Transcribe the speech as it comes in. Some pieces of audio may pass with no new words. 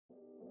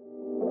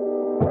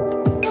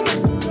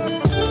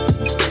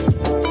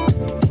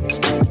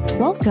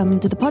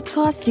Welcome to the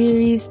podcast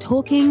series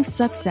Talking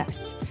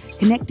Success,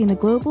 connecting the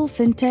global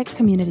FinTech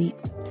community.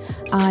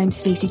 I'm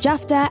Stacey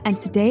Jafta, and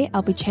today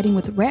I'll be chatting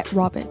with Rhett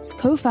Roberts,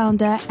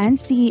 co-founder and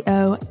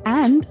CEO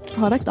and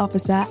product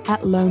officer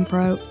at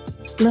LoanPro.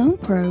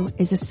 LoanPro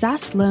is a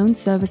SaaS loan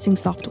servicing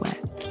software,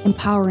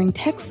 empowering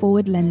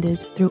tech-forward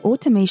lenders through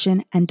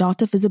automation and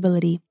data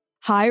visibility.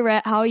 Hi,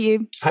 Rhett. How are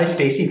you? Hi,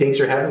 Stacey. Thanks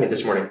for having me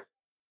this morning.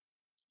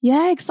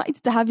 Yeah,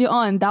 excited to have you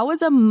on. That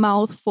was a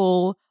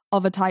mouthful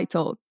of a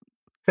title.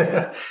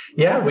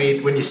 Yeah,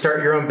 when you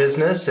start your own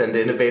business and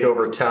innovate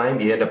over time,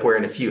 you end up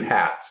wearing a few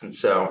hats. And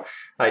so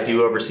I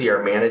do oversee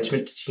our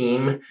management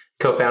team,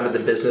 co-founded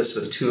the business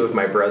with two of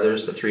my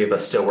brothers. The three of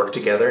us still work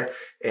together.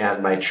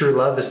 And my true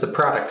love is the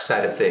product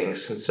side of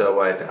things. And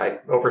so I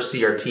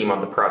oversee our team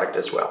on the product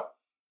as well.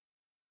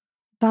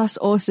 That's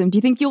awesome. Do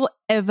you think you'll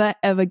ever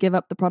give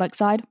up the product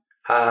side?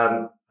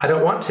 I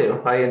don't want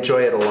to. I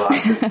enjoy it a lot.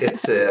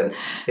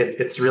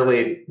 It's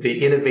really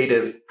the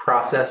innovative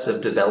process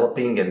of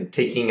developing and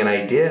taking an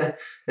idea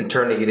and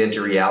turning it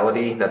into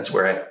reality. That's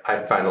where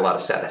I find a lot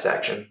of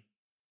satisfaction.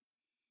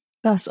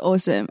 That's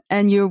awesome.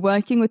 And you're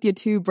working with your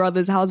two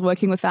brothers. How's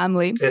working with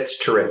family? It's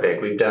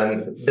terrific. We've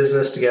done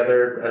business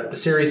together, a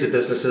series of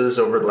businesses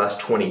over the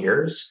last 20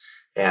 years.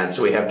 And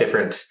so we have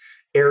different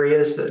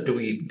areas that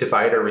we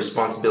divide our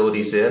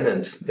responsibilities in,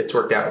 and it's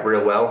worked out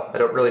real well. I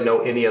don't really know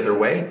any other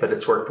way, but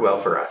it's worked well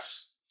for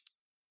us.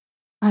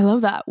 I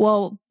love that.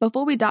 Well,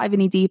 before we dive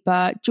any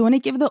deeper, do you want to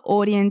give the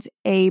audience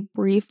a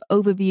brief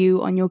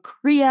overview on your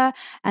career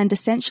and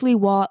essentially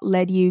what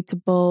led you to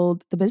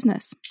build the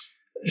business?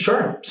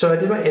 Sure. So I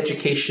did my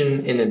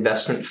education in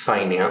investment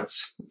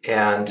finance.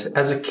 And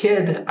as a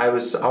kid, I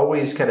was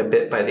always kind of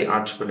bit by the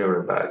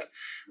entrepreneur bug.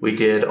 We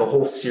did a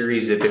whole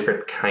series of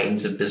different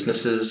kinds of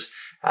businesses.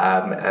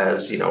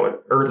 As you know,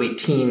 early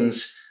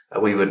teens,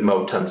 we would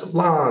mow tons of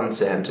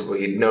lawns, and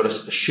we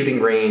noticed a shooting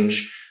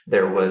range.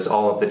 There was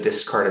all of the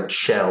discarded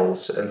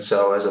shells. And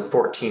so as a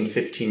 14,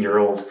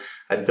 15-year-old,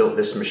 I built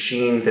this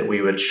machine that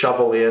we would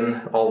shovel in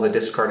all the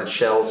discarded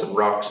shells and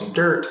rocks and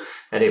dirt,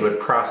 and it would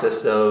process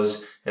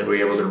those, and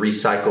we were able to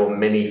recycle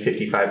many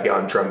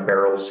 55-gallon drum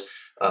barrels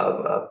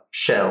of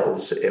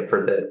shells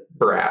for the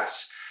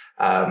brass.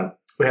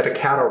 We had a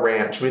cattle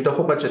ranch. We did a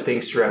whole bunch of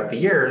things throughout the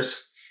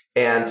years.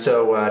 And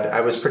so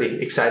I was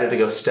pretty excited to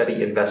go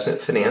study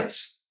investment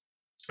finance.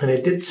 And I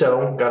did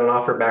so, got an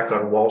offer back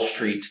on Wall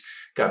Street,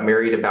 got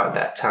married about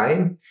that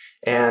time.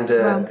 And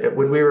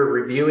when we were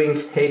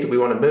reviewing, hey, do we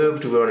want to move?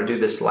 Do we want to do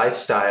this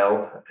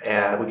lifestyle?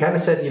 We kind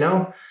of said,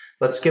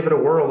 let's give it a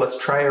whirl. Let's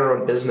try our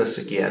own business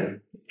again.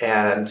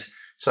 And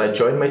so I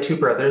joined my two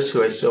brothers,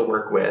 who I still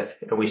work with,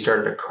 and we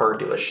started a car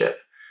dealership.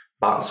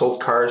 Bought and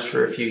sold cars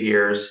for a few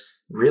years,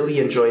 really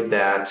enjoyed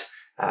that.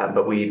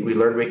 But we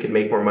learned we could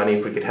make more money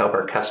if we could help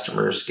our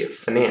customers get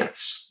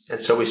finance.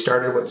 And so we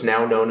started what's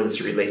now known as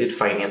a related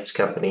finance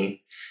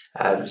company.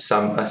 A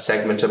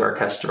segment of our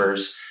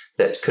customers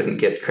that couldn't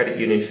get credit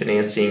union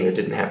financing or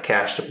didn't have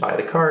cash to buy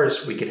the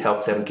cars, we could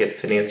help them get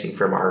financing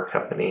from our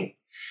company.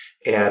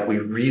 And we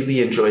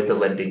really enjoyed the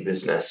lending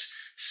business.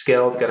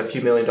 Scaled, got a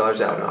few $1 million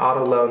out in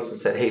auto loans and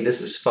said, hey,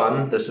 this is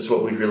fun. This is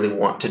what we really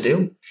want to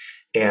do.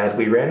 And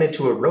we ran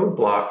into a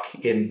roadblock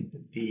in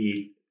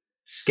the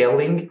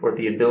scaling, or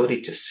the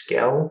ability to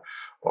scale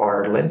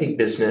our lending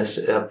business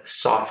of the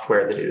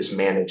software that it was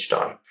managed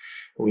on.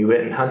 We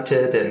went and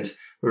hunted, and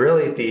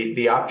really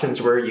the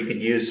options were you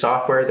could use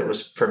software that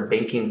was from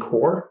Banking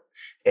Core,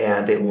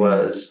 and it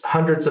was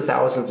hundreds of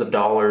thousands of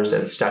dollars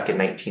and stuck in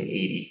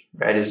 1980,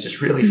 right? It was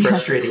just really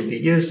frustrating to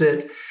use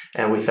it.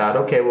 And we thought,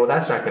 okay, well,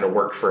 that's not going to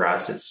work for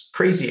us. It's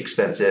crazy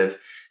expensive.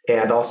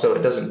 And also,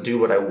 it doesn't do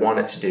what I want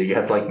it to do. You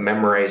have to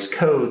memorize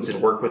codes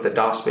and work with a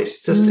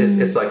DOS-based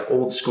system. It's like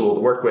old school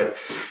to work with.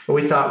 And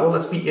we thought, well,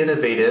 let's be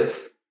innovative.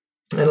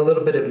 And a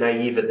little bit of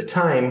naive at the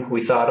time,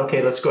 we thought,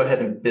 okay, let's go ahead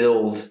and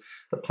build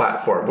the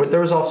platform.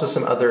 There was also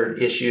some other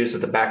issues of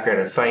the background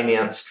in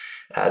finance.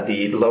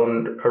 The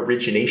loan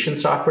origination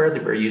software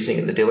that we're using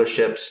in the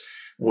dealerships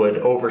would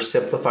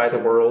oversimplify the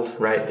world,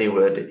 right? They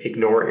would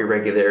ignore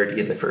irregularity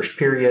in the first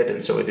period.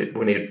 And so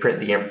when they would print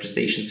the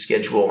amortization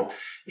schedule,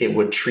 it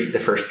would treat the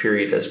first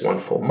period as one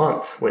full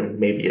month when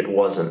maybe it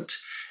wasn't.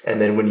 And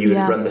then when you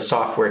would run the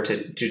software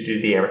to do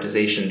the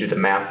amortization, do the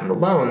math on the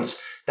loans,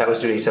 that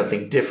was doing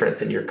something different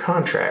than your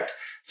contract.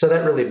 So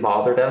that really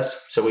bothered us.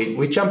 So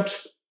we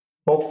jumped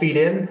both feet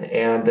in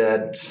and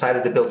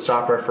decided to build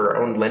software for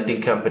our own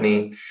lending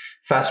company.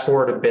 Fast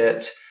forward a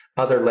bit,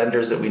 other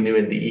lenders that we knew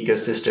in the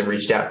ecosystem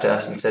reached out to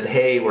us and said,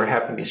 hey, we're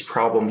having these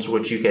problems.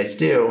 What'd you guys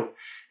do?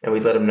 And we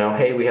let them know,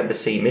 hey, we have the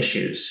same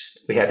issues.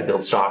 We had to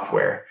build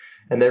software.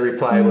 And their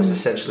reply was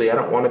essentially, I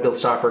don't want to build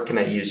software. Can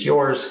I use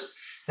yours?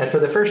 And for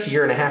the first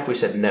year and a half, we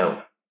said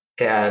no.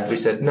 And we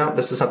said, no,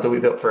 this is something we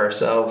built for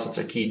ourselves. It's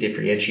our key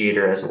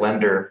differentiator as a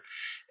lender.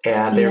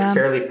 And they're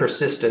fairly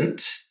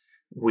persistent.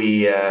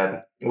 We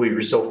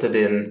resulted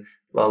in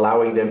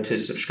allowing them to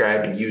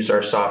subscribe and use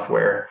our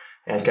software.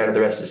 And kind of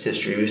the rest is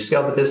history. We've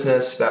scaled the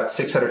business, about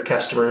 600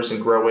 customers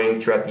and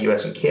growing throughout the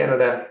US and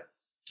Canada.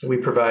 We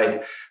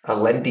provide a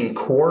lending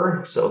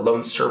core, so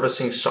loan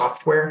servicing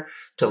software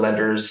to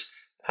lenders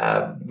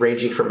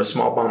ranging from a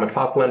small mom and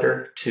pop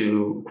lender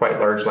to quite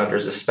large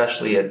lenders,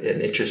 especially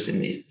an interest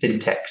in the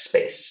FinTech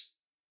space.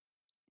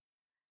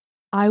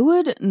 I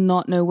would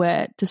not know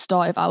where to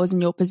start if I was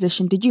in your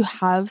position. Did you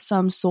have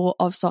some sort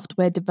of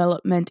software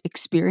development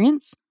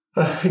experience?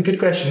 Good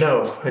question.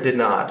 No, I did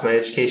not. My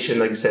education,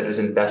 like I said, was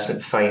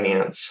investment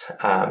finance.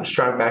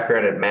 Strong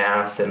background in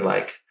math and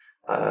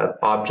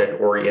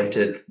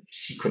object-oriented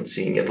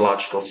sequencing and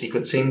logical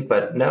sequencing,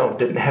 but no,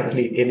 didn't have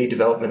any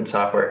development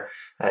software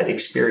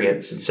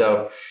experience. And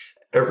so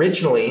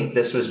originally,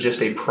 this was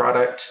just a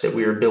product that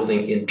we were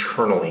building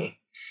internally.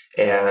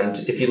 And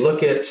if you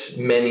look at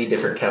many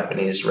different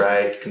companies,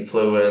 right,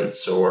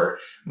 Confluence or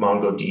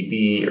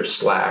MongoDB or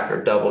Slack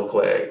or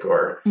DoubleClick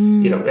or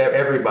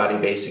everybody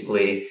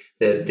basically,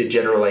 the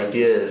general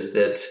idea is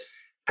that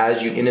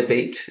as you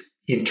innovate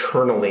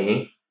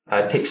internally,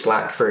 take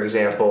Slack for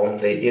example,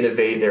 they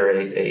innovate.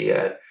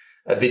 They're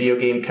a video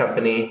game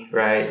company,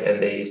 right?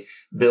 And they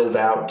build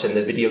out, and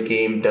the video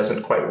game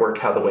doesn't quite work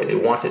how the way they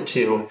want it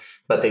to,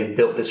 but they've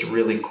built this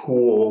really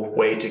cool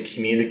way to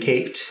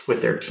communicate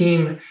with their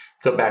team,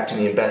 go back to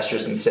the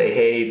investors and say,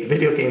 hey, the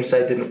video game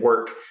side didn't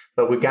work,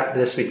 but we got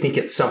this. We think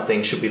it's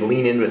something. Should we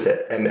lean in with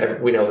it?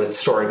 And we know the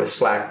story with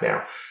Slack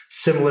now.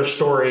 Similar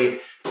story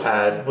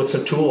with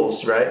some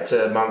tools, right?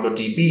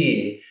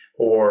 MongoDB,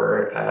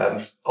 or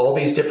all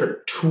these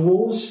different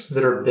tools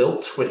that are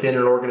built within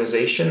an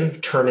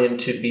organization turn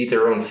into be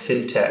their own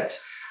fintechs.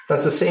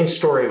 That's the same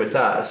story with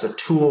us. A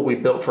tool we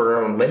built for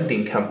our own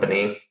lending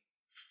company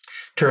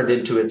turned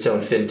into its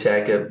own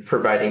fintech of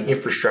providing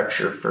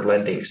infrastructure for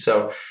lending.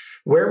 So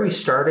where we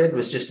started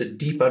was just a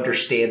deep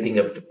understanding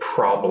of the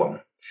problem.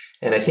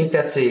 And I think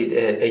that's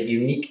a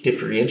unique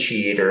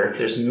differentiator.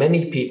 There's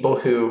many people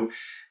who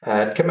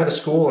come out of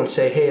school and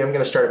say, hey, I'm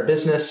going to start a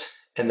business.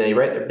 And they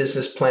write their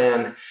business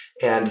plan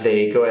and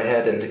they go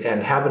ahead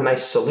and have a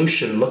nice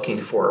solution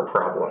looking for a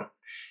problem.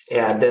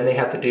 And then they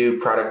have to do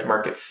product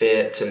market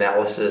fit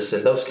analysis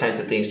and those kinds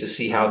of things to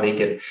see how they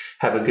can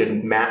have a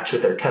good match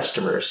with their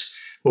customers.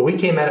 Well, we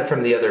came at it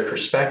from the other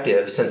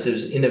perspective. Since it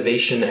was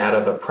innovation out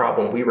of a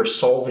problem we were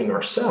solving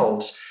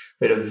ourselves,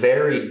 we had a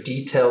very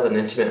detailed and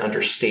intimate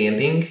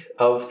understanding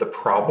of the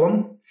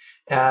problem.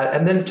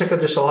 And then it took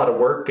just a lot of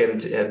work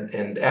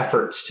and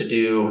efforts to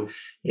do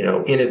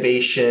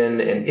innovation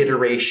and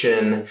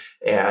iteration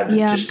and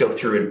just go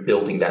through and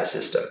building that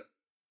system.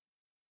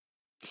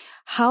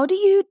 How do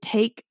you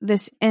take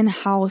this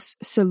in-house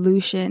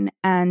solution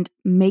and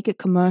make it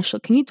commercial?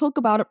 Can you talk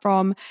about it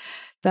from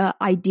the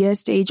idea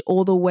stage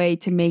all the way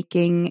to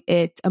making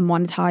it a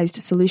monetized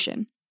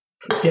solution?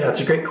 Yeah,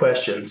 it's a great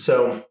question.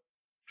 So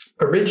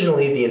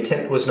originally the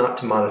intent was not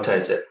to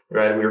monetize it,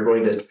 right?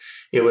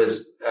 It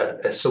was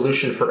a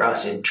solution for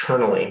us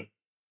internally.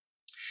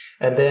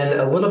 And then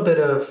a little bit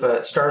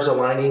of stars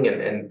aligning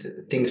and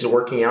things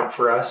working out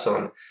for us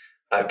on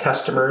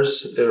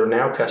customers that are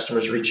now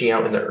customers reaching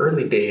out in the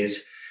early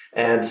days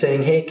and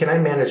saying, hey, can I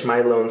manage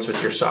my loans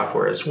with your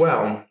software as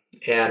well?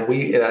 And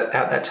we at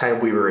that time,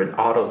 we were in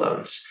auto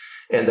loans.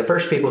 And the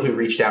first people who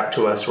reached out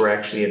to us were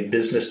actually in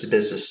business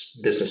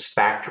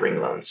factoring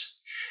loans.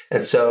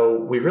 And so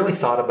we really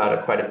thought about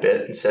it quite a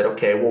bit and said,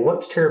 okay, well,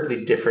 what's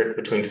terribly different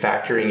between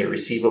factoring a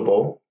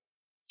receivable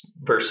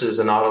versus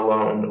an auto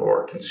loan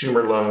or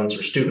consumer loans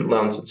or student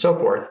loans and so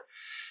forth?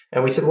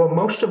 And we said, well,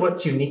 most of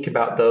what's unique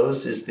about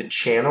those is the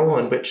channel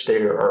in which they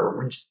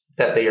are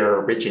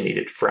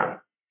originated from.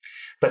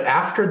 But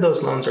after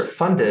those loans are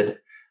funded,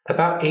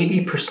 about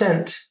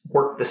 80%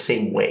 work the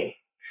same way.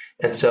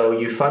 And so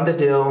you fund a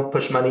deal,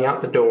 push money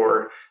out the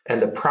door,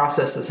 and the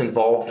process that's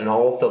involved in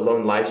all of the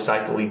loan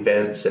lifecycle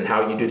events and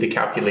how you do the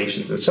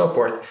calculations and so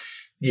forth,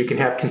 you can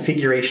have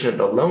configuration at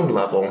the loan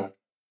level,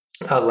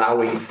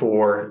 allowing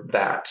for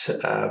that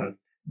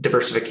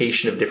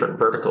diversification of different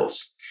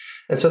verticals.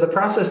 And so the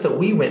process that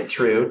we went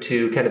through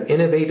to kind of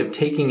innovate of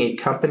taking a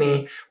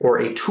company or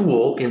a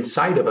tool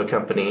inside of a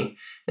company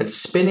and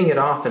spinning it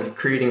off and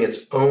creating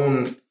its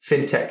own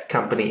fintech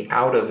company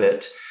out of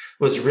it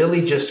was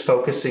really just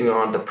focusing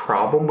on the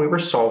problem we were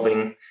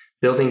solving,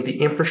 building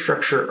the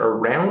infrastructure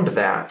around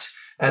that,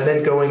 and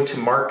then going to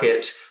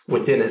market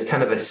within a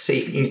kind of a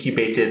safe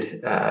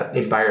incubated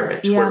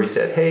environment where we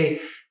said, hey,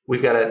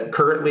 we've got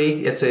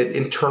currently it's an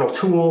internal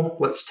tool.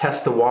 Let's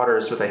test the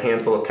waters with a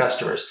handful of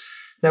customers.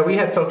 Now, we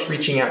had folks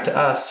reaching out to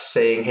us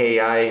saying, hey,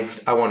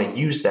 I want to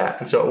use that.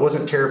 And so it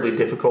wasn't terribly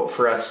difficult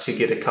for us to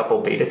get a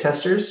couple beta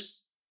testers.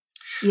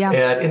 Yeah.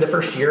 And in the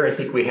first year, I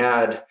think we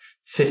had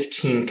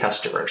 15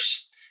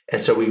 customers.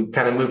 And so we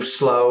kind of moved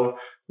slow.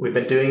 We've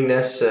been doing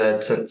this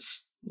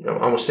since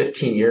almost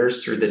 15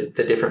 years through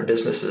the different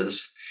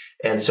businesses.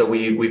 And so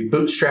we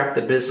bootstrapped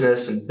the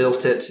business and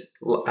built it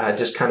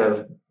just kind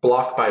of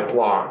block by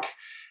block.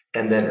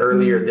 And then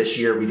earlier this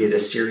year, we did a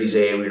Series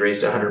A. We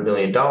raised $100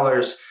 million.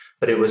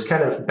 But it was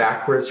kind of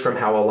backwards from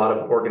how a lot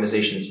of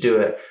organizations do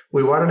it.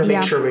 We wanted to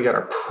make sure we got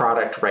our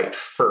product right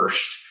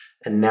first,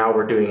 and now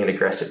we're doing an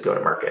aggressive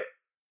go-to-market.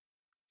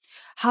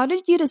 How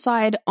did you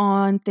decide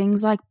on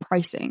things like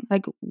pricing?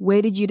 Like,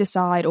 where did you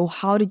decide, or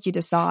how did you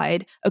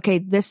decide, okay,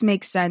 this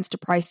makes sense to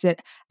price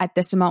it at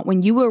this amount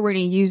when you were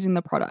already using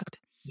the product?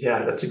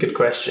 Yeah, that's a good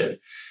question.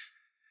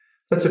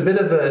 That's a bit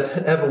of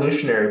an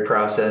evolutionary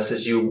process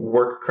as you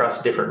work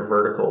across different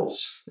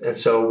verticals. And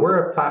so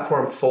we're a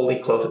platform fully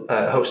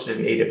hosted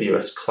in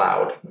AWS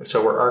cloud. And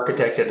so we're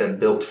architected and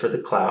built for the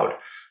cloud.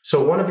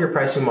 So one of your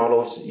pricing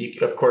models,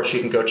 of course, you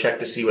can go check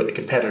to see what the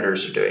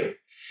competitors are doing.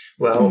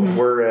 Well,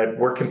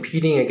 we're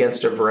competing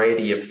against a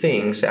variety of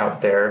things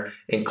out there,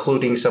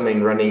 including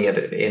something running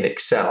it in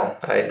Excel.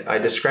 I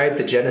described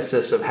the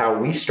genesis of how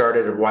we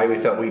started and why we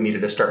felt we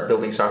needed to start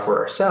building software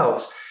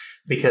ourselves,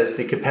 because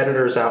the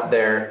competitors out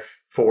there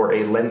for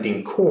a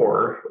lending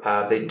core,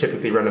 they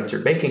typically run them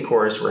through banking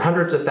cores, were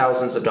hundreds of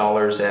thousands of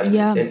dollars and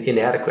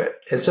inadequate.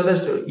 And so,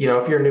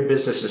 if your new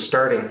business is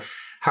starting,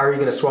 how are you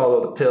going to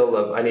swallow the pill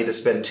of I need to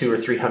spend $200,000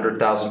 or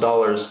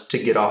 $300,000 to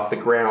get off the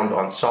ground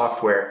on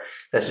software?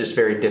 That's just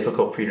very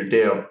difficult for you to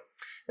do.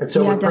 And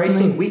so with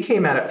pricing, we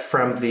came at it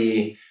from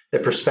the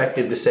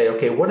perspective to say,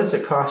 okay, what does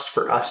it cost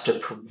for us to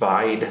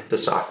provide the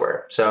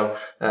software? So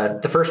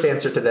the first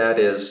answer to that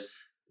is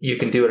you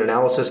can do an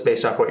analysis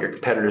based off what your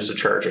competitors are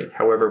charging.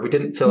 However, we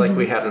didn't feel like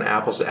we had an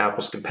apples to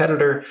apples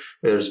competitor.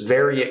 It was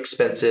very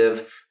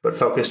expensive, but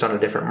focused on a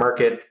different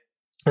market.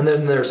 And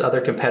then there's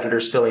other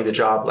competitors filling the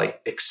job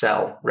like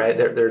Excel, right?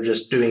 They're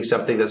just doing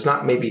something that's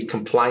not maybe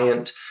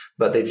compliant,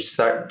 but they just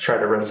try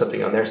to run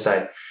something on their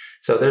side.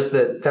 So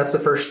that's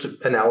the first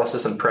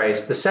analysis on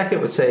price. The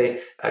second would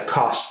say a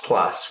cost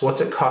plus. What's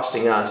it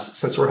costing us?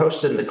 Since we're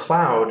hosted in the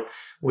cloud,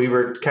 we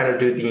were kind of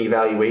doing the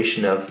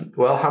evaluation of,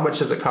 well, how much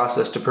does it cost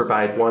us to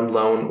provide one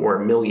loan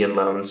or a million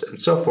loans and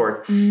so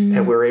forth?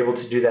 And we're able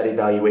to do that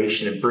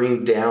evaluation and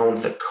bring down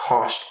the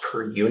cost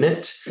per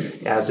unit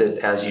as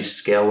you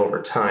scale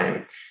over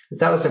time.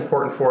 That was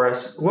important for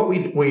us. What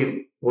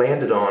we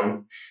landed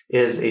on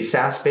is a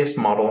SaaS-based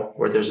model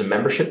where there's a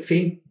membership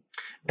fee.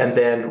 And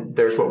then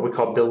there's what we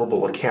call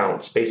billable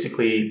accounts,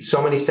 basically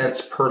so many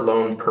cents per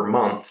loan per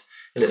month,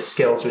 and it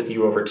scales with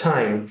you over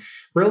time,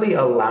 really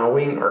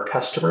allowing our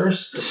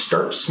customers to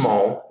start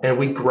small and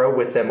we grow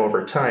with them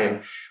over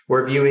time.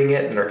 We're viewing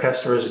it and our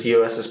customers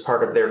view us as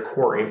part of their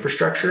core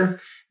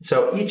infrastructure.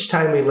 So each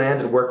time we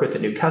land and work with a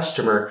new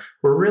customer,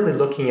 we're really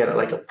looking at it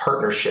like a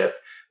partnership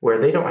where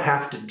they don't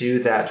have to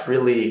do that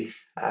really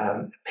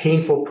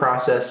painful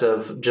process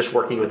of just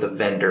working with a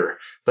vendor,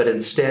 but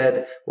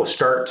instead we'll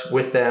start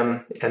with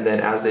them. And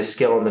then as they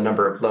scale in the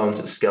number of loans,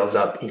 it scales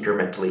up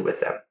incrementally with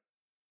them.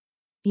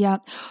 Yeah.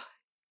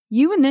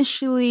 You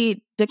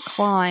initially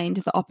declined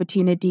the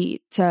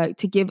opportunity to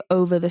give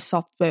over the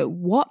software.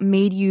 What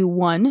made you,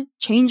 one,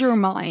 change your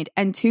mind,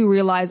 and two,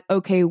 realize,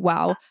 okay,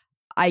 wow,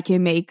 I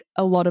can make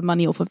a lot of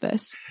money off of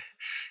this?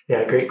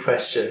 Yeah, great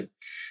question.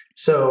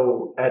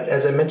 So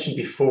as I mentioned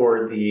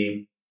before,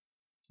 the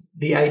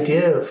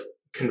idea of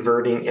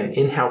converting an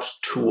in-house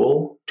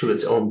tool to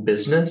its own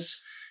business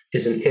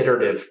is an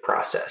iterative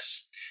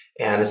process.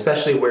 And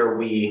especially where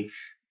we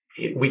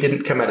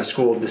didn't come out of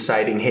school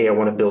deciding, hey, I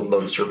want to build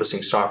loan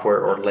servicing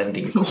software or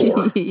lending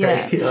core.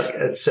 Right?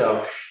 And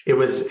so it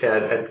was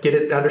get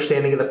an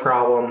understanding of the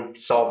problem,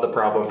 solve the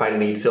problem, find a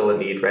need, fill a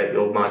need, right? The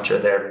old mantra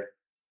there.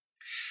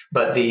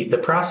 But the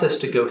process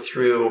to go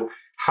through,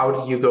 how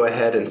do you go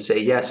ahead and say,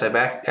 yes, I've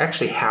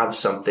actually have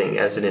something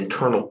as an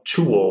internal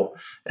tool,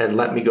 and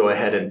let me go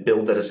ahead and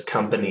build it as a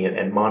company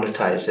and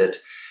monetize it.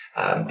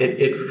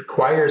 It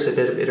requires a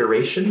bit of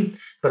iteration,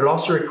 but it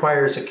also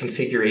requires a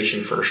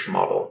configuration first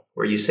model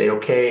where you say,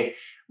 okay,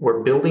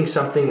 we're building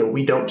something and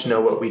we don't know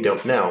what we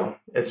don't know.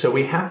 And so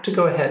we have to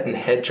go ahead and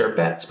hedge our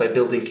bets by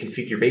building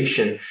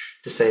configuration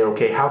to say,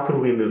 okay, how can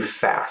we move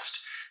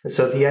fast? And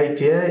so the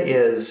idea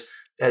is,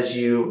 as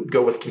you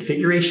go with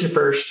configuration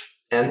first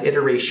and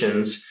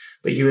iterations,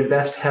 but you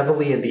invest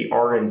heavily in the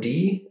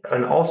R&D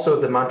and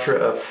also the mantra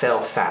of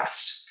fail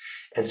fast.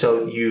 And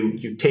so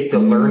you take the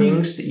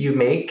learnings that you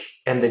make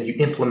and then you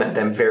implement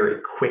them very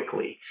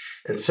quickly.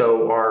 And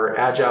so our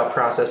agile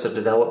process of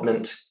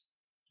development,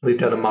 we've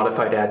done a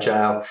modified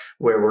agile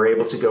where we're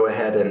able to go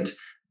ahead and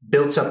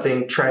build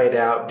something, try it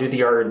out, do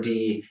the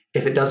R&D.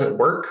 If it doesn't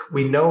work,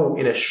 we know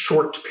in a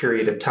short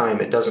period of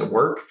time it doesn't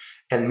work.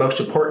 And most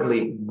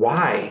importantly,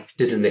 why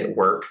didn't it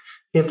work?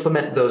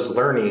 Implement those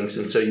learnings,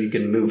 and so you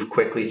can move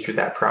quickly through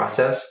that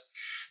process.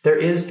 There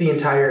is the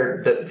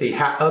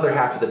other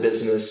half of the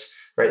business,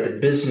 right? The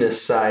business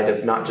side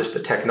of not just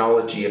the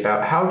technology,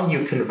 about how do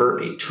you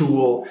convert a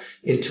tool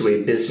into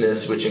a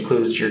business, which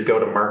includes your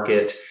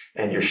go-to-market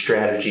and your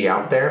strategy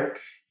out there.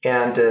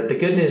 And the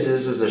good news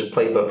is there's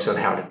playbooks on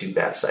how to do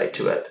that side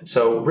to it.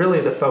 So really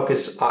the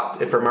focus,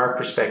 from our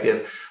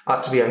perspective,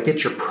 ought to be on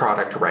get your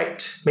product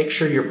right. Make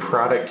sure your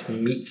product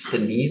meets the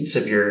needs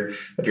of your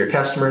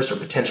customers or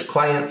potential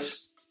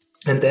clients.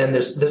 And then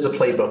there's a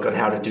playbook on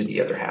how to do the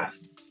other half.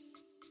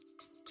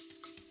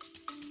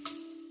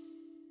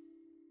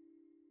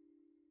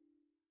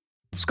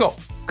 Scott,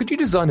 could you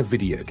design a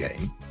video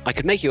game? I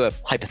could make you a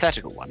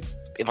hypothetical one.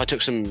 If I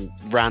took some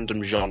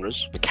random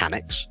genres,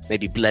 mechanics,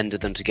 maybe blended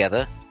them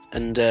together,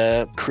 and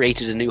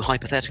created a new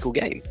hypothetical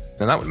game.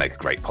 Now that would make a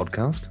great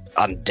podcast.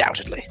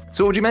 Undoubtedly.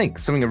 So what would you make?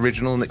 Something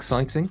original and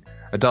exciting?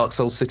 A Dark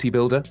Souls city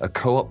builder? A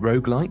co-op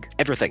roguelike?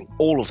 Everything.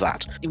 All of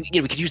that. We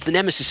could use the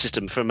Nemesis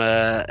system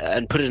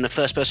and put it in a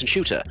first-person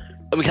shooter.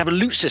 And we could have a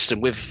loot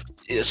system with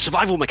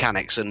survival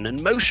mechanics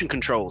and motion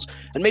controls.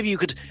 And maybe you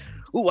could,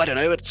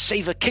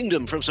 save a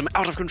kingdom from some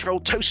out-of-control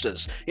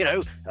toasters.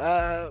 What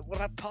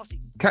about party?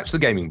 Catch the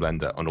Gaming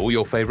Blender on all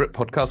your favourite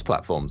podcast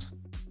platforms.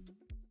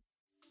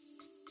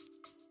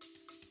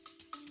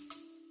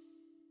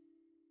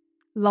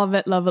 Love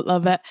it, love it,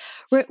 love it.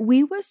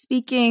 We were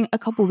speaking a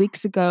couple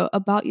weeks ago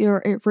about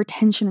your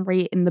retention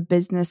rate in the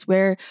business,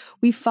 where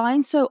we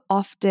find so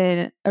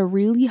often a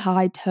really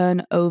high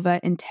turnover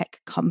in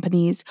tech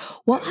companies.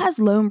 What has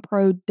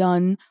LoanPro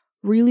done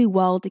really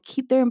well to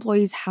keep their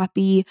employees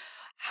happy?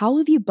 How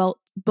have you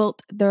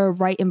built the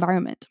right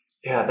environment?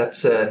 Yeah,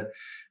 that's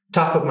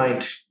top of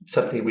mind,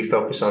 something we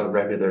focus on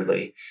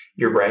regularly.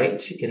 You're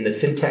right. In the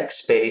FinTech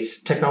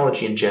space,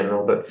 technology in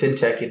general, but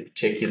FinTech in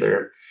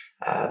particular,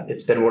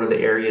 it's been one of the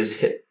areas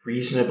hit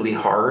reasonably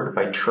hard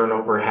by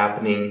turnover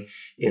happening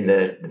in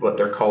what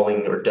they're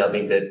calling or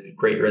dubbing the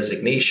Great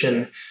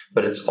Resignation.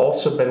 But it's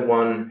also been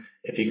one,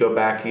 if you go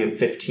back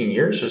 15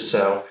 years or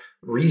so,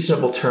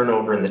 reasonable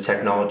turnover in the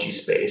technology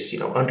space,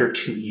 under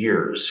 2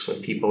 years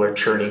when people are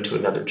churning to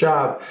another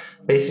job.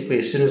 Basically,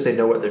 as soon as they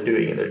know what they're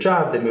doing in their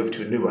job, they move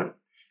to a new one,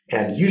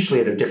 and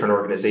usually at a different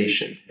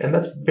organization. And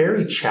that's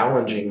very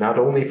challenging, not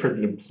only for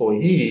the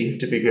employee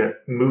to be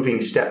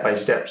moving step by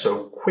step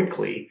so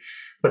quickly,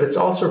 but it's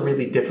also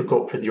really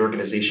difficult for the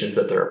organizations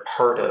that they're a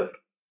part of.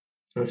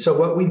 And so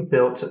what we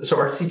built, so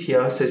our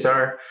CTO,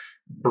 Cesar,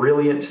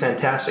 brilliant,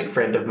 fantastic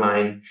friend of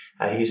mine,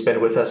 he's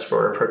been with us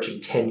for approaching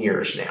 10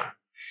 years now.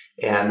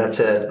 And that's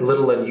a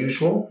little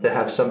unusual to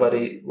have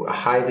somebody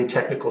highly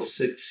technical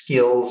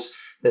skills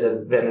that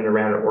have been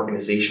around an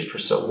organization for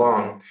so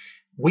long.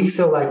 We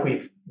feel like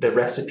the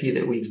recipe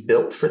that we've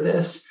built for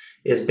this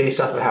is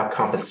based off of how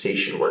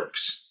compensation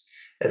works.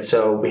 And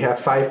so we have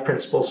 5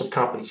 principles of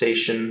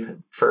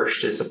compensation.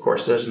 First is, of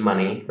course, there's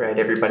money, right?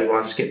 Everybody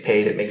wants to get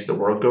paid. It makes the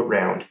world go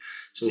round.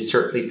 So we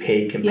certainly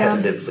pay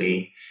competitively.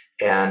 Yeah.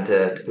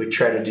 And we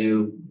try to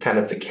do kind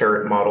of the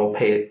carrot model,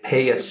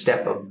 pay a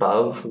step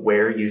above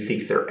where you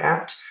think they're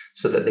at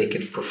so that they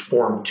can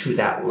perform to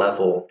that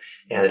level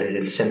and that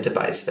it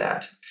incentivizes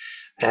that.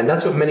 And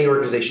that's what many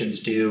organizations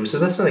do. So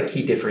that's not a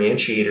key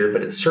differentiator,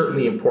 but it's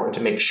certainly important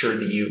to make sure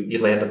that you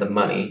land on the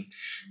money.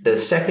 The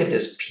second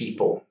is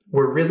people.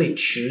 We're really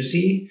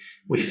choosy.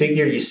 We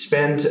figure you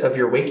spend of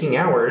your waking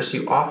hours,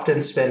 you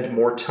often spend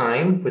more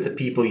time with the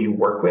people you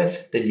work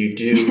with than you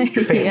do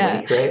your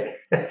family,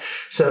 right?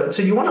 So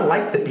you want to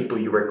like the people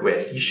you work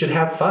with. You should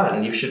have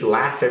fun. You should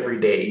laugh every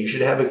day. You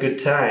should have a good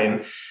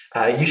time.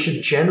 You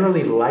should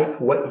generally like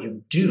what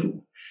you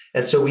do.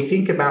 And so we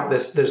think about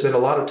this. There's been a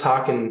lot of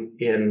talk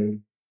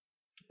in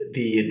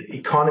the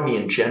economy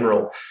in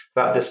general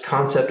about this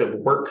concept of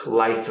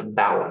work-life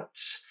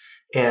balance.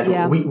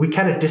 And we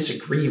kind of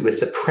disagree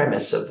with the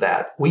premise of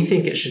that. We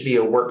think it should be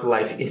a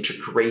work-life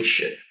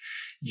integration.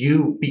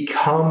 You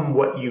become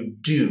what you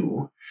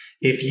do.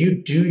 If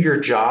you do your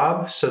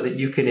job so that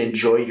you can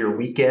enjoy your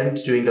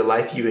weekend doing the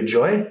life you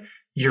enjoy,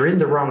 you're in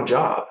the wrong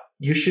job.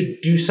 You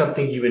should do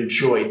something you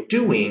enjoy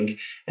doing,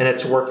 and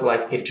it's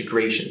work-life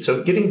integration.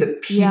 So getting the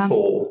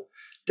people,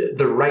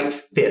 the right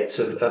fits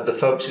of the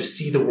folks who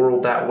see the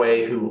world that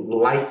way, who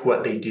like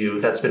what they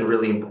do, that's been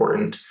really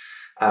important.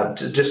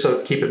 Just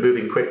so keep it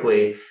moving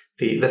quickly,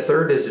 the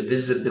third is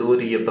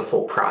visibility of the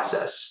full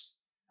process.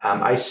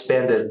 I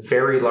spend a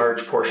very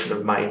large portion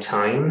of my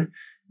time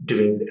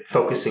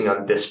focusing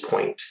on this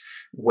point,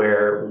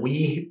 where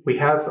we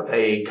have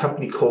a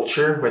company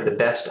culture where the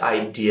best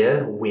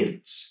idea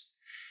wins.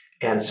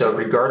 And so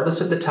regardless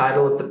of the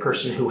title of the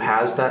person who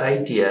has that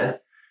idea,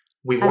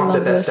 we want the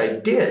best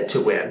idea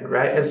to win,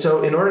 right? And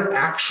so in order to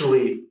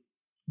actually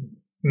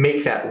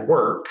make that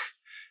work,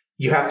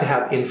 you have to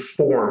have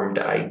informed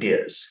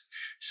ideas.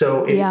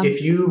 So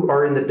if you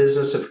are in the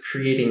business of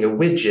creating a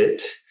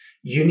widget,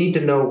 you need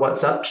to know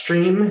what's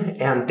upstream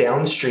and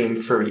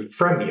downstream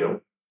from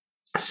you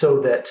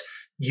so that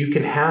you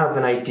can have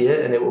an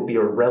idea and it will be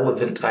a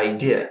relevant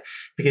idea.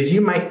 Because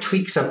you might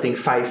tweak something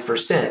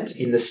 5%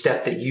 in the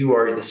step that you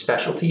are the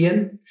specialty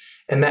in,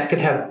 and that could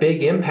have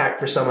big impact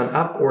for someone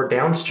up or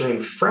downstream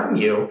from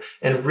you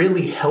and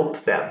really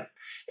help them.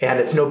 And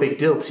it's no big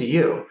deal to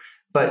you.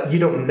 But you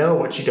don't know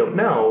what you don't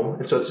know.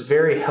 And so it's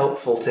very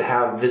helpful to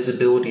have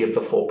visibility of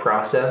the full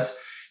process.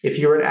 If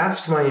you were to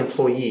ask my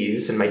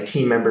employees and my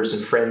team members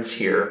and friends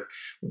here,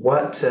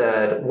 what's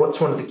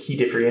one of the key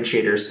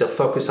differentiators, they'll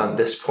focus on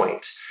this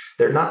point.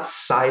 They're not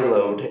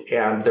siloed,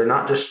 and they're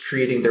not just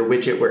creating their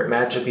widget where it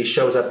magically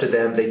shows up to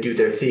them, they do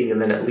their thing,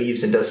 and then it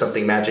leaves and does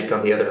something magic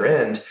on the other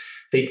end.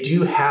 They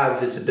do have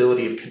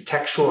visibility of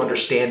contextual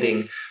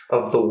understanding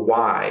of the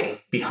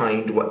why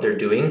behind what they're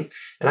doing.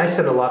 And I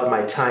spend a lot of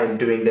my time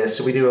doing this.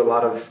 So we do a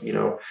lot of,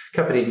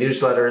 company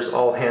newsletters,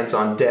 all hands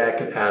on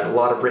deck, a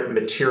lot of written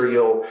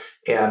material.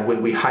 And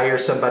when we hire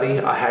somebody,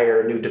 I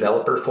hire a new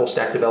developer, full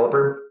stack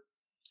developer.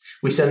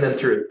 We send them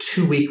through a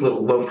 2-week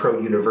little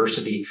LoanPro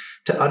university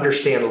to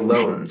understand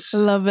loans.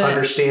 Love it.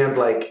 Understand,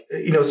 like,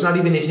 it's not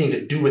even anything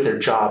to do with their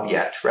job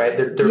yet, right?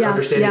 They're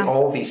understanding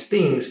all these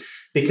things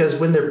because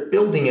when they're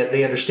building it,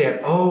 they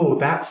understand, oh,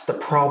 that's the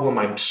problem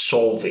I'm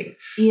solving.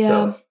 Yeah.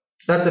 So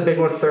that's a big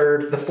one.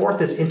 Third. The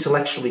fourth is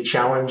intellectually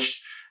challenged.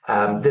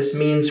 This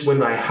means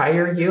when I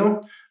hire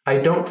you, I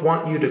don't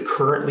want you to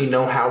currently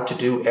know how to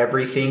do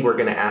everything we're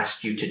going to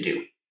ask you to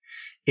do.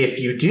 If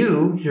you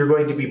do, you're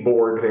going to be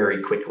bored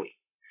very quickly.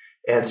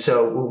 And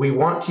so we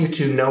want you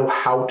to know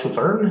how to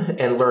learn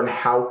and learn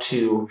how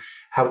to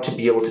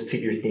be able to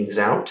figure things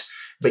out.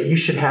 But you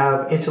should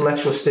have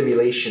intellectual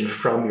stimulation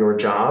from your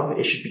job.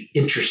 It should be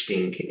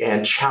interesting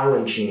and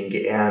challenging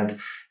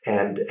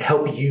and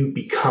help you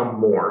become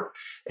more.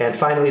 And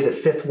finally, the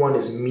fifth one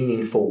is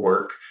meaningful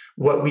work.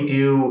 What we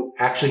do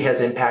actually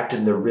has impact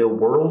in the real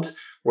world.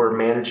 We're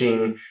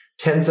managing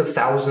tens of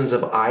thousands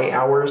of eye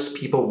hours,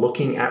 people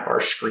looking at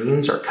our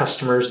screens, our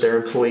customers, their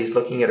employees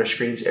looking at our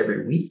screens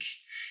every week.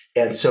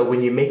 And so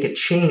when you make a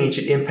change,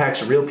 it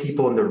impacts real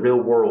people in the real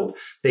world.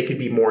 They could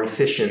be more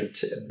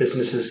efficient.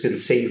 Businesses can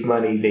save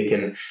money. They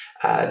can,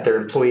 their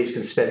employees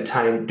can spend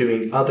time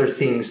doing other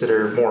things that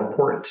are more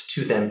important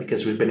to them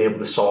because we've been able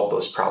to solve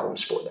those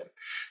problems for them.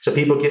 So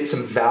people get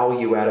some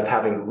value out of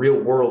having real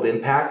world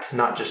impact,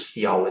 not just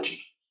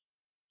theology.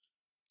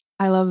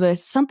 I love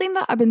this. Something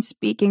that I've been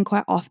speaking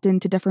quite often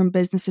to different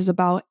businesses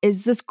about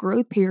is this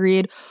growth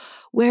period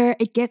where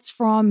it gets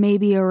from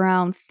maybe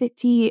around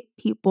 50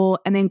 people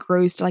and then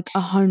grows to like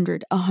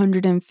 100,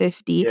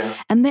 150,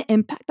 and the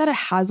impact that it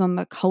has on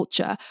the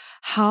culture.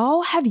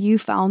 How have you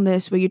found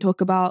this where you talk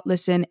about,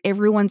 listen,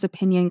 everyone's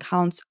opinion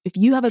counts. If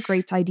you have a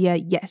great idea,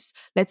 yes,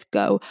 let's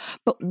go.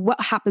 But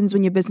what happens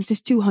when your business is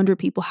 200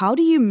 people? How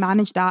do you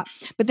manage that?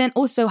 But then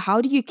also,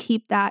 how do you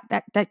keep that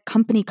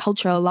company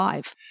culture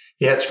alive?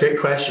 Yeah, it's a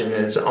great question.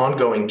 And it's an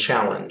ongoing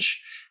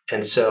challenge.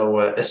 And so,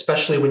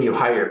 especially when you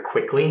hire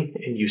quickly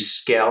and you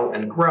scale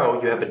and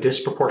grow, you have a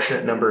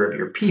disproportionate number of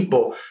your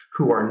people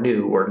who are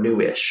new or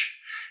newish.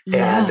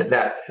 Yeah. And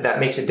that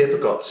makes it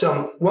difficult.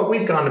 So what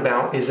we've gone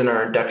about is in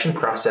our induction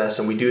process,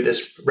 and we do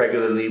this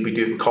regularly,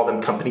 we call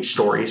them company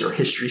stories or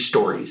history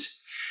stories,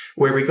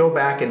 where we go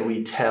back and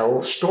we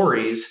tell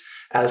stories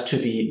as to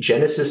the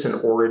genesis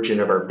and origin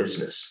of our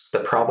business, the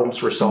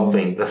problems we're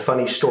solving, the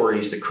funny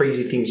stories, the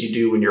crazy things you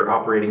do when you're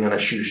operating on a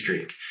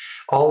shoestring,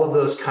 all of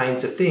those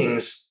kinds of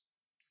things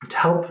to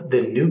help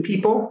the new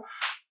people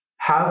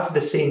have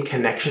the same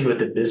connection with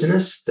the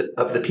business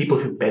of the people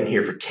who've been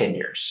here for 10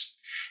 years.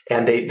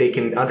 And they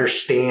can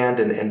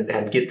understand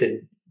and get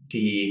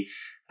the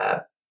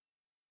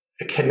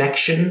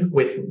connection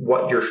with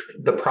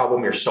the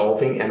problem you're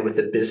solving and with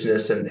the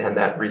business and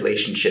that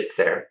relationship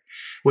there.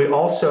 We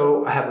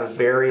also have a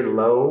very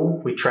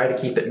low, we try to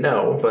keep it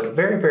no, but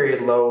very, very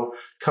low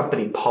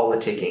company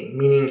politicking,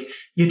 meaning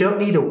you don't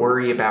need to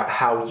worry about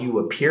how you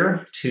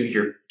appear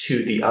to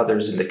the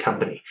others in the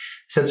company.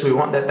 Since we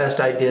want that best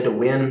idea to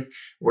win,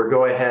 we're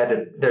go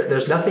ahead.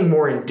 There's nothing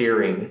more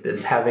endearing than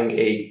having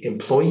a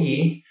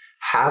employee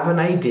have an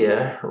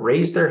idea,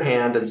 raise their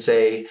hand and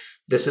say,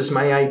 this is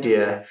my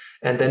idea.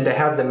 And then to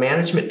have the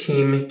management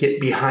team get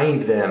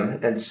behind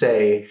them and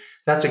say,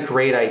 that's a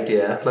great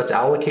idea. Let's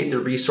allocate the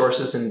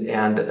resources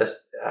and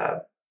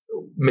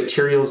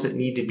materials that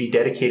need to be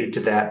dedicated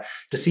to that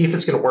to see if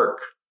it's going to work.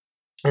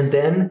 And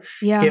then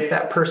if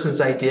that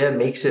person's idea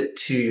makes it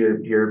to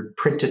your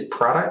printed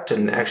product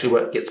and actually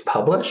what gets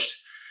published,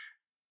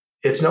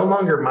 it's no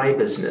longer my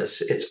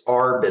business. It's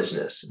our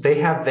business.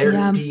 They have their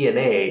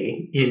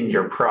DNA in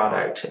your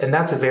product. And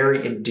that's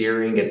very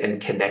endearing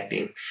and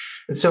connecting.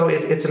 And so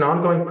it's an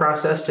ongoing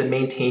process to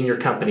maintain your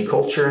company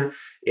culture.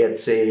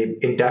 It's a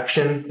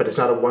induction, but it's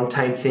not a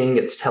one-time thing.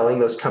 It's telling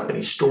those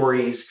company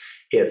stories.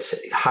 It's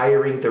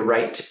hiring the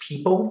right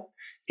people.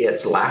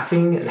 It's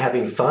laughing and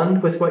having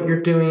fun with what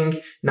you're doing,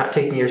 not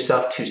taking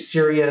yourself too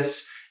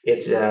serious.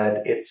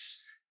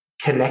 It's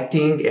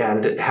connecting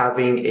and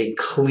having a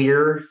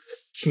clear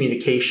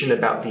communication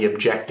about the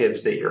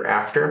objectives that you're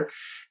after.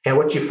 And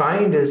what you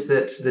find is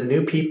that the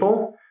new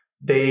people,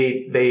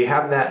 they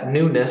have that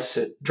newness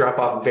drop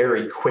off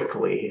very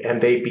quickly,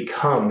 and they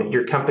become,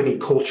 your company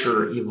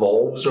culture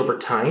evolves over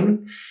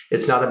time.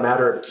 It's not a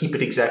matter of keep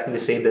it exactly the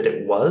same that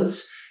it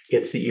was.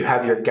 It's that you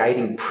have your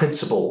guiding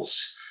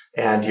principles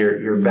and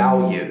your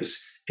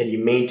values, and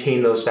you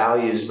maintain those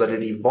values, but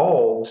it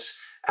evolves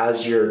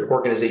as your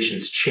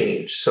organizations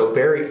change. So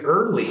very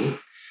early,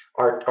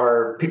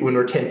 when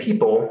we're 10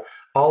 people,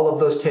 all of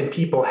those 10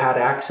 people had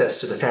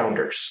access to the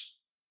founders.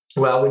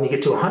 Well, when you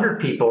get to 100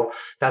 people,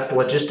 that's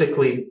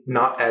logistically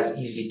not as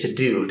easy to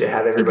do, to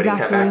have everybody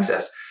have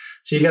access.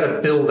 So you got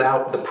to build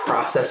out the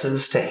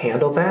processes to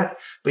handle that.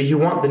 But you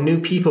want the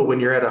new people,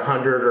 when you're at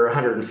 100 or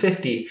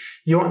 150,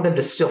 you want them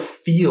to still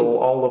feel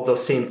all of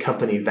those same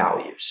company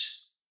values.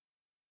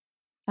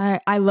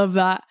 I love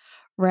that.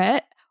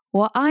 Rhett,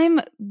 Well, I'm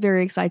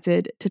very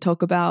excited to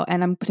talk about,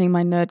 and I'm putting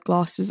my nerd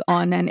glasses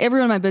on, and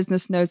everyone in my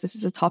business knows this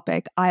is a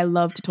topic I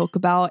love to talk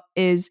about,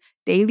 is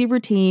daily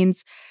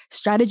routines,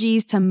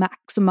 strategies to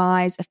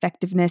maximize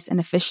effectiveness and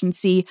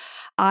efficiency.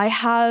 I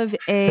have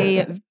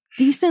a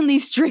decently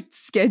strict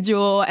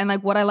schedule, and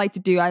like what I like to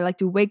do, I like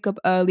to wake up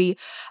early,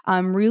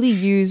 really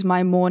use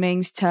my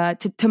mornings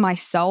to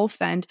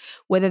myself, and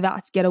whether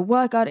that's get a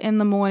workout in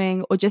the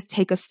morning or just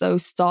take a slow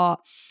start.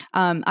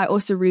 I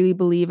also really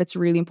believe it's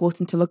really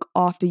important to look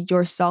after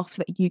yourself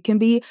so that you can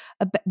be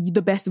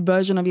the best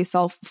version of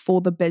yourself for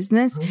the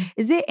business. Mm-hmm.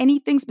 Is there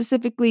anything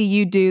specifically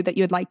you do that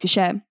you would like to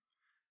share?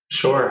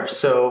 Sure.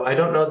 So I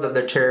don't know that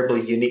they're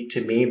terribly unique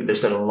to me, but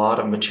there's been a lot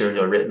of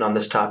material written on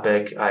this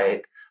topic.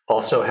 I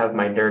also have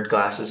my nerd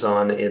glasses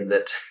on in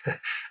that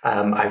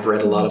I've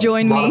read a lot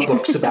of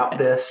books about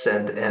this,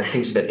 and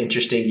things have been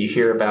interesting. You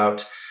hear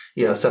about,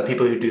 some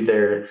people who do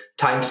their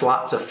time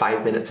slots of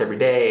 5 minutes every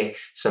day,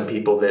 some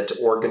people that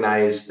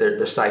organize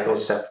their cycles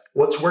and stuff.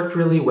 What's worked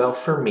really well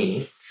for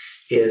me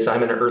is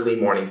I'm an early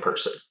morning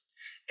person.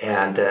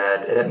 And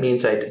that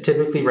means I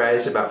typically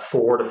rise about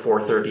 4 to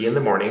 4:30 in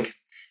the morning.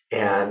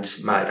 And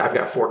I've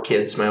got 4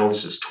 kids. My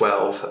oldest is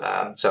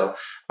 12. So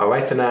my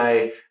wife and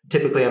I,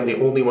 typically I'm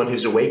the only one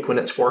who's awake when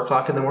it's 4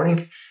 o'clock in the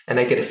morning. And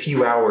I get a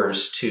few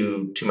hours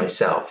to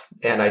myself.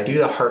 And I do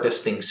the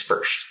hardest things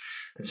first.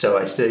 And so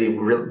I study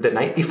the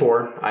night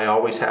before. I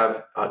always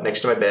have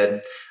next to my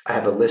bed, I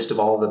have a list of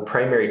all the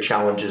primary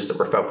challenges that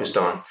we're focused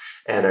on.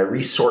 And I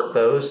resort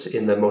those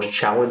in the most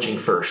challenging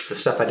first, the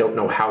stuff I don't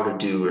know how to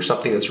do or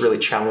something that's really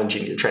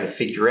challenging to try to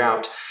figure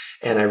out.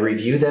 And I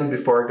review them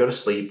before I go to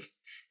sleep.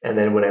 And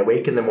then when I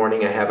wake in the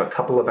morning, I have a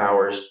couple of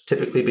hours,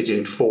 typically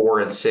between 4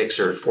 and 6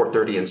 or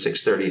 4:30 and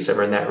 6:30,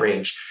 somewhere in that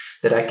range,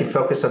 that I can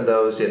focus on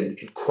those in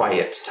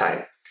quiet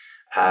time.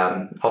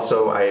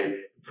 Also,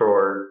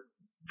 for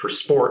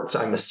sports,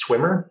 I'm a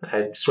swimmer.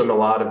 I swim a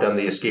lot. I've done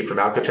the Escape from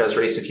Alcatraz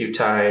race a few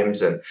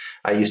times, and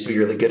I used to be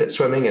really good at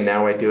swimming, and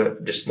now I do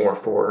it just more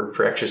for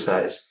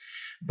exercise.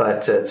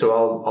 But so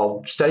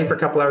I'll study for a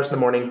couple hours in the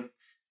morning,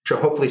 to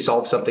hopefully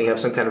solve something, have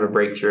some kind of a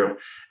breakthrough.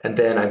 And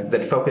then I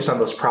focus on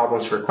those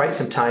problems for quite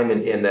some time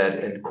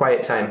in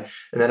quiet time.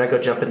 And then I go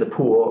jump in the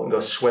pool and go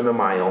swim a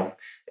mile.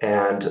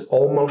 And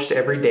almost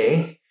every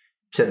day,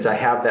 since I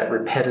have that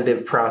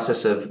repetitive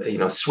process of,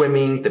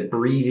 swimming, the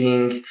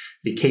breathing,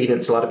 the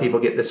cadence, a lot of people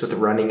get this with the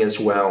running as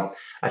well.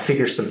 I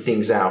figure some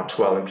things out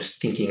while I'm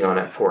just thinking on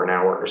it for an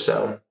hour or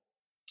so.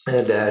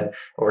 And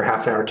or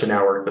half an hour to an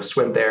hour, go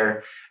swim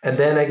there. And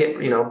then I get,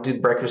 do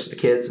breakfast with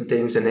the kids and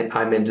things. And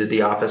I'm into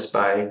the office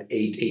by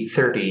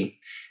 8:30.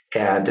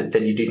 And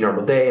then you do your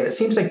normal day. And it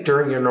seems like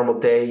during your normal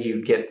day,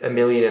 you get a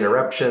million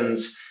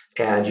interruptions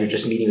and you're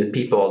just meeting with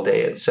people all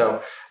day. And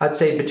so I'd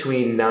say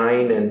between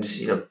 9 and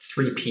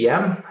 3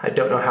 p.m., I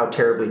don't know how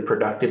terribly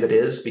productive it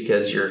is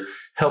because you're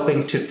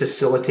helping to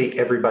facilitate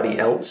everybody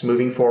else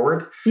moving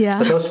forward. Yeah.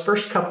 But those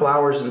first couple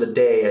hours in the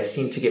day, I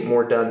seem to get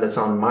more done that's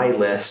on my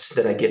list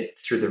than I get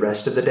through the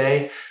rest of the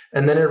day.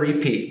 And then I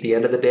repeat. The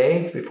end of the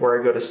day, before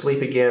I go to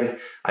sleep again,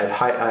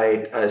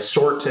 I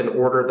sort and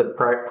order the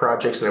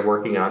projects that I'm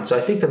working on. So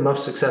I think the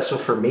most successful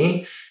for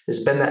me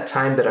has been that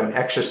time that I'm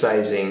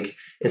exercising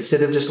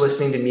instead of just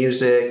listening to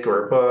music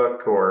or a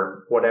book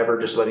or whatever,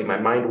 just letting my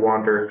mind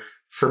wander.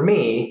 For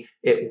me,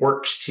 it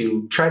works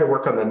to try to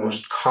work on the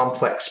most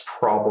complex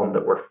problem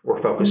that we're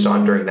focused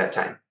on during that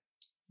time.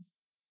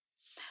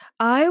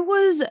 I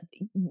was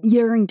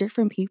hearing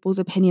different people's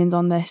opinions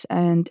on this,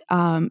 and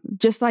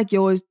just like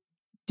yours,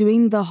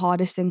 doing the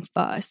hardest thing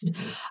first.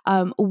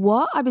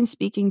 What I've been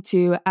speaking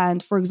to,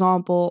 and for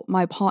example,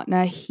 my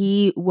partner,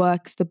 he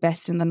works the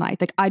best in the night.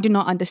 Like I do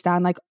not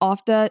understand, like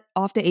after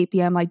 8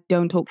 p.m., like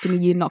don't talk to me.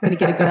 You're not going to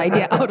get a good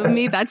idea out of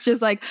me. That's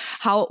just like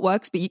how it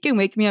works. But you can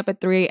wake me up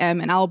at 3 a.m.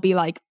 and I'll be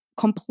like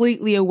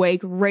completely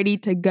awake, ready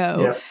to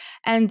go. Yeah.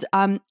 And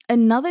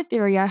another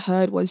theory I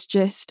heard was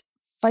just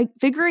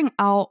figuring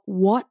out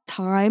what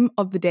time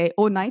of the day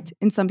or night,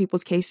 in some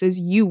people's cases,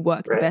 you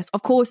work the best.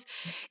 Of course,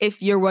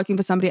 if you're working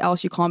for somebody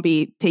else, you can't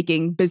be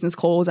taking business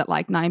calls at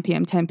like 9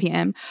 p.m., 10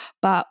 p.m.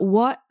 But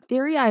what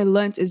theory I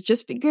learned is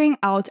just figuring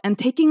out and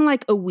taking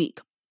like a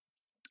week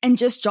and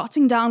just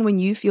jotting down when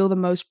you feel the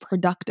most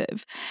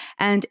productive.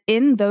 And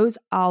in those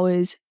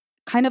hours,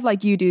 kind of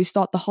like you do,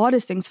 start the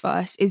hardest things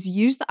first, is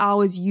use the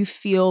hours you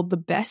feel the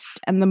best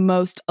and the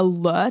most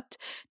alert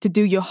to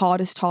do your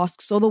hardest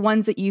tasks, or the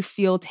ones that you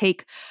feel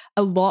take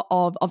a lot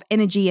of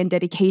energy and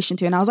dedication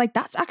to. And I was like,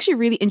 that's actually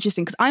really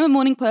interesting because I'm a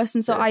morning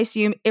person, so I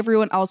assume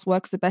everyone else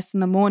works the best in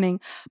the morning,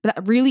 but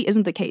that really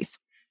isn't the case.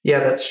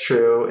 Yeah, that's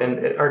true.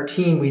 And our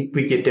team, we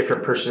get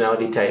different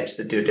personality types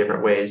that do it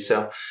different ways.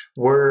 So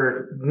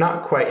we're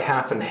not quite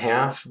half and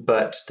half,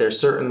 but there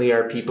certainly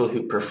are people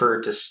who prefer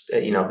to,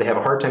 they have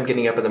a hard time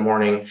getting up in the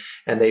morning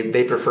and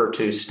they prefer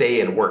to stay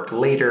and work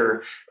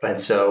later.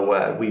 And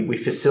so we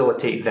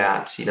facilitate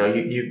that.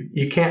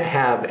 You can't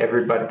have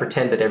everybody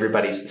pretend that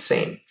everybody's the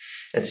same.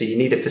 And so you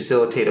need to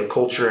facilitate a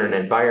culture and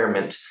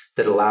environment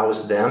that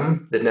allows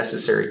them the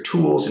necessary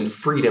tools and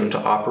freedom to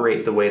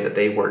operate the way that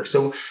they work.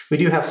 So we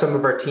do have some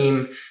of our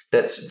team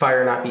that's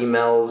firing off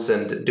emails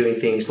and doing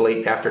things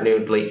late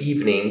afternoon, late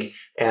evening,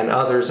 and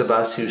others of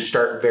us who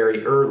start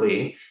very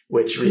early,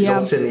 which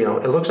results in,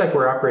 it looks like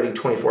we're operating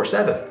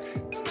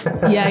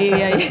 24/7.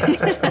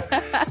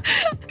 Yeah.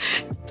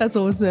 That's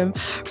awesome.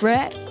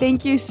 Rhett,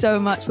 thank you so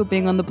much for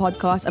being on the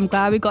podcast. I'm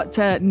glad we got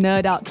to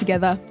nerd out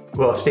together.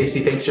 Well,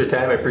 Stacey, thanks for your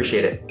time. I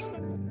appreciate it.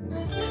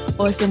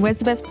 Awesome. Where's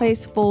the best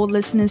place for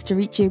listeners to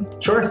reach you?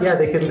 Sure. Yeah,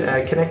 they can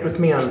connect with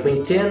me on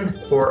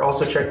LinkedIn or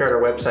also check out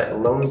our website,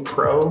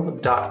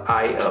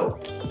 loanpro.io.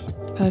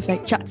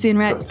 Perfect. Chat soon,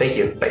 Rhett. Thank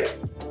you. Bye.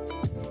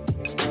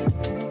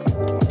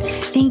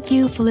 Thank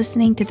you for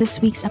listening to this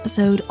week's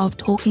episode of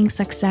Talking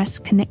Success,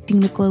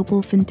 Connecting the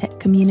Global FinTech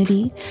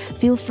Community.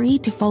 Feel free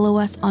to follow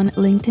us on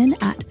LinkedIn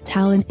at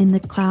Talent in the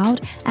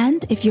Cloud.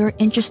 And if you're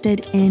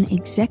interested in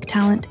exec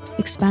talent,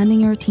 expanding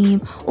your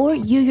team, or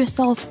you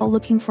yourself are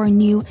looking for a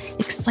new,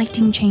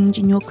 exciting change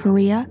in your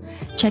career,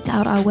 check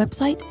out our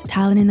website,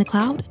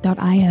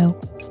 talentinthecloud.io.